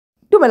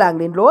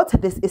Dumelang Lord,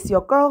 this is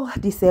your girl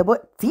Disebo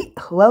D.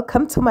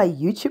 Welcome to my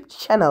YouTube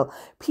channel.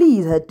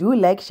 Please do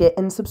like, share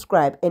and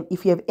subscribe, and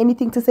if you have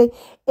anything to say,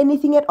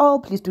 anything at all,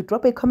 please do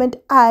drop a comment.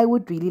 I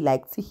would really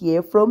like to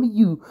hear from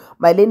you.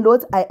 My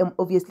landlords, I am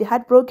obviously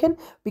heartbroken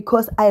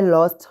because I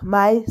lost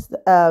my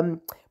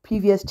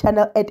previous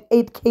channel at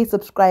 8k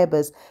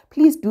subscribers.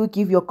 Please do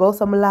give your girl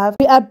some love.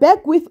 We are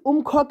back with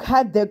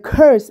Umkhokha the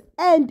curse,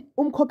 and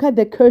Umkhokha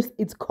the curse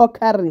is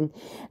conquering.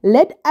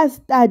 Let us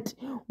start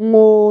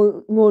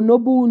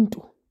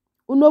Nobuntu.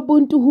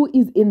 Unobuntu, who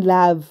is in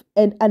love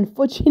and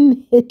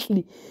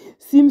unfortunately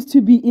seems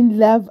to be in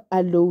love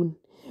alone,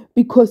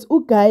 because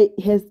Ugai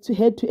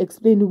had to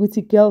explain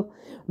to girl,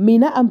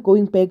 Mina, I'm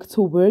going back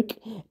to work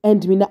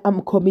and Mina,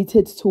 I'm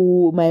committed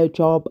to my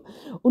job.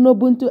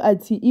 Unobuntu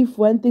ati, if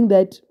one thing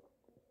that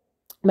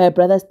my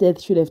brother's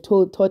death should have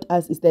taught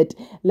us is that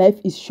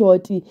life is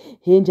short.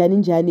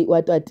 Njani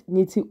what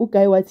ngithi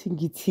Ugai wathi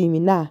ngithi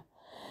mina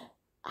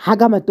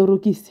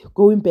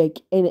going back,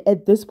 and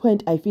at this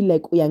point I feel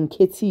like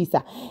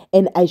uyankethisa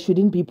and I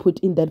shouldn't be put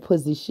in that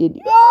position.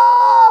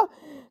 Yo!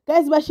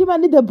 Guys,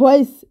 bashimani the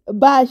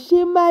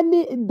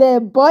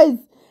boys,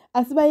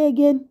 asibaye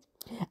again.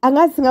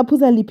 Angazi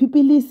singaphuza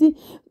lipipilisi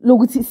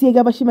lokuthi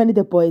siyeka bashimani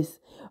the boys,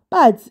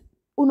 but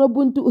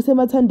Unobuntu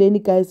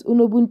usemathandeni, guys.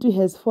 Unobuntu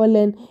has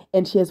fallen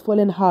and she has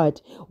fallen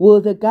hard. Will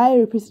the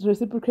guy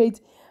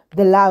reciprocate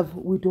the love?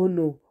 We don't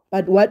know,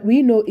 but what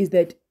we know is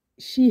that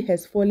she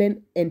has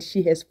fallen and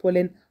she has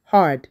fallen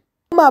hard.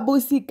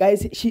 Umabusi,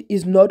 guys, she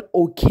is not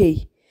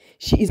okay.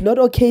 She is not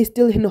okay,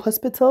 still in the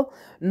hospital,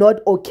 not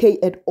okay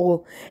at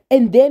all.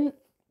 And then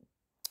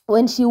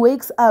when she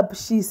wakes up,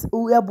 she's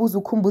uyabuza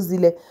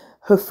ukhumbuzile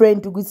her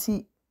friend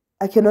ukuthi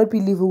I cannot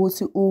believe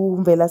ukuthi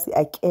uMvelase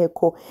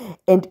akekho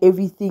and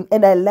everything.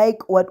 And I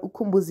like what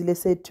Ukumbuzile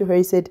said to her.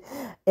 He said,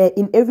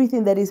 in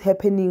everything that is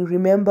happening,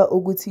 remember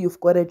ukuthi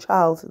you've got a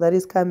child that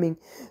is coming.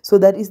 So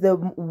that is the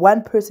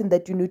one person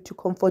that you need to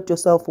comfort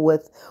yourself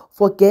with.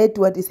 Forget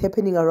what is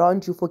happening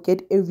around you.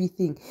 Forget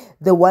everything.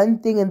 The one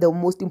thing and the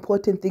most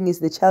important thing is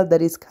the child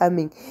that is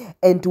coming.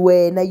 And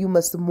where now you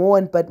must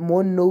mourn, but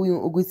mourn knowing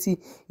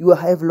ukuthi you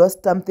have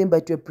lost something,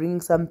 but you're bringing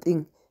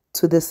something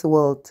to this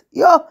world.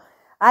 Yo!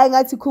 I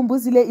ngathi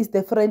Kumbuzile is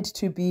the friend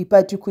to be,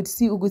 but you could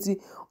see ukuthi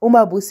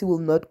Umabusi will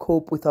not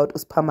cope without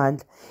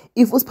Uspamandla.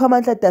 If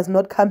Uspamandla does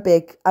not come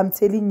back, I'm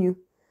telling you,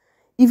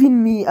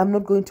 even me, I'm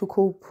not going to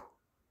cope.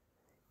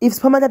 If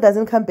Uspamandla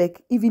doesn't come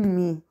back, even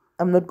me,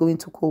 I'm not going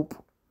to cope.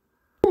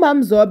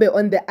 Umamzobe,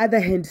 on the other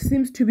hand,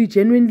 seems to be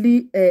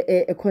genuinely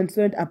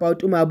concerned about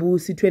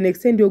Umabusi to an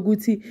extent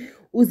yokuthi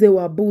uze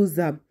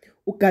wabuza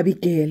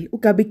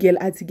Ugabigel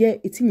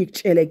atige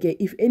itingikcheleke,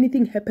 if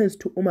anything happens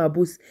to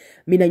Umabusi,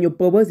 mina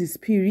nyobobos is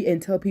piri,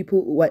 and tell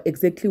people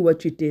exactly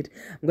what you did.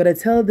 I'm gonna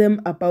tell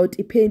them about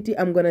Ipenti,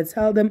 I'm gonna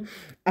tell them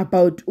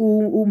about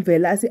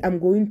Umvelase, I'm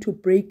going to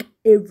break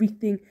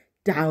everything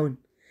down.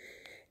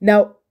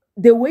 Now,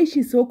 the way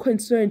she's so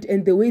concerned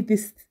and the way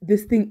this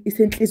thing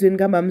isn't,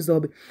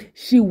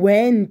 she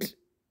went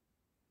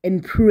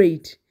and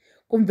prayed.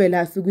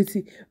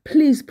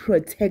 Please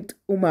protect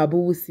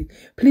Umabusi.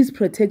 Please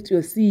protect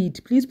your seed.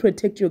 Please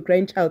protect your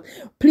grandchild.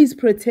 Please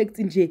protect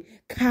nje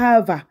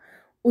cover.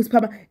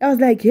 I was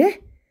like, eh?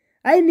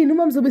 I need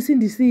Umamzobe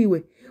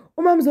sindisiwe.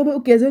 Umamzobe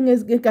ugeze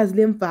ngegazi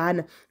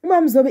lemfana.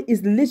 Umamzobe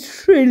is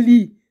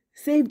literally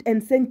saved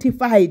and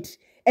sanctified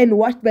and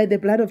washed by the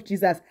blood of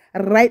Jesus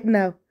right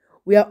now.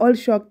 We are all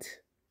shocked.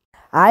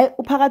 Hayi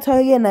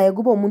uphakathwayo ke naye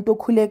kuba umuntu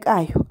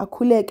okhulekayo,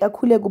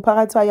 akhuleke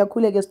uphakathwayo,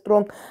 akhuleke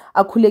strong,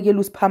 akhuleke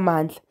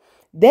lusiphamandla.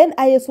 Then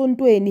aye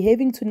esontweni,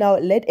 having to now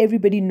let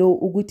everybody know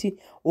ukuthi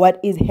what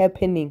is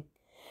happening.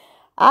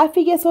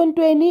 Afike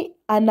esontweni,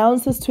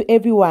 announces to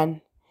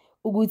everyone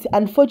ukuthi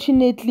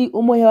unfortunately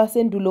umoya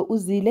wasendulo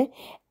uzile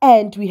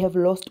and we have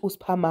lost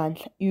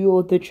uSphamandla.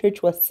 The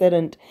church was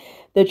saddened.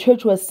 The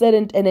church was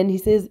saddened, and then he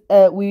says,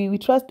 we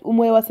trust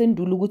umoya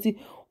wasendulo ukuthi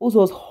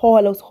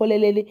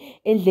usholelele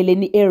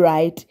endleleni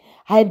right.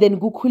 And then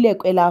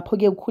kukhulekwe lapho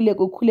ke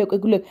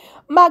kukhulekwe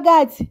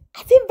magathi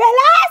athi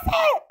Mvelase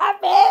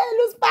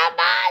avela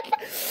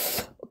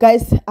uSphamandla.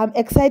 Guys, I'm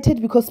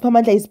excited because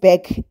Uspamandla is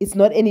back. It's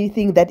not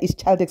anything that is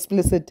child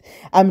explicit.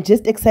 I'm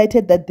just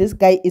excited that this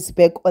guy is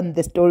back on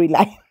the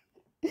storyline.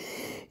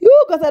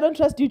 Because I don't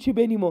trust YouTube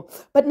anymore.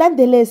 But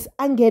nonetheless,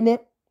 angene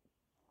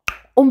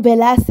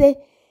Umvelase,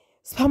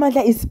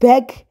 Uspamandla is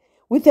back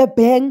with a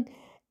bang,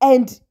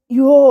 and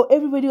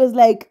everybody was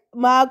like,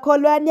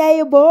 makholwane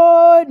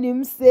ayibona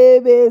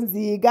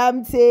imsebenzi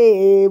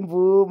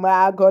kaMthembu,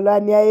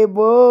 makholwane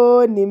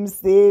ayibona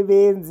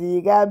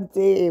imsebenzi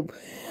kaMthembu.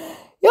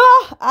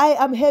 I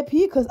am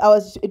happy because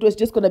it was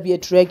just gonna be a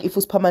drag if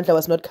Uspamandla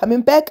was not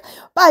coming back.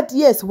 But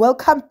yes,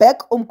 welcome back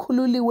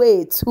Umkhululi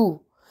way too.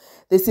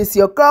 This is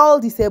your girl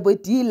Disebo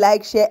D.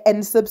 Like, share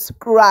and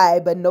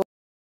subscribe. And no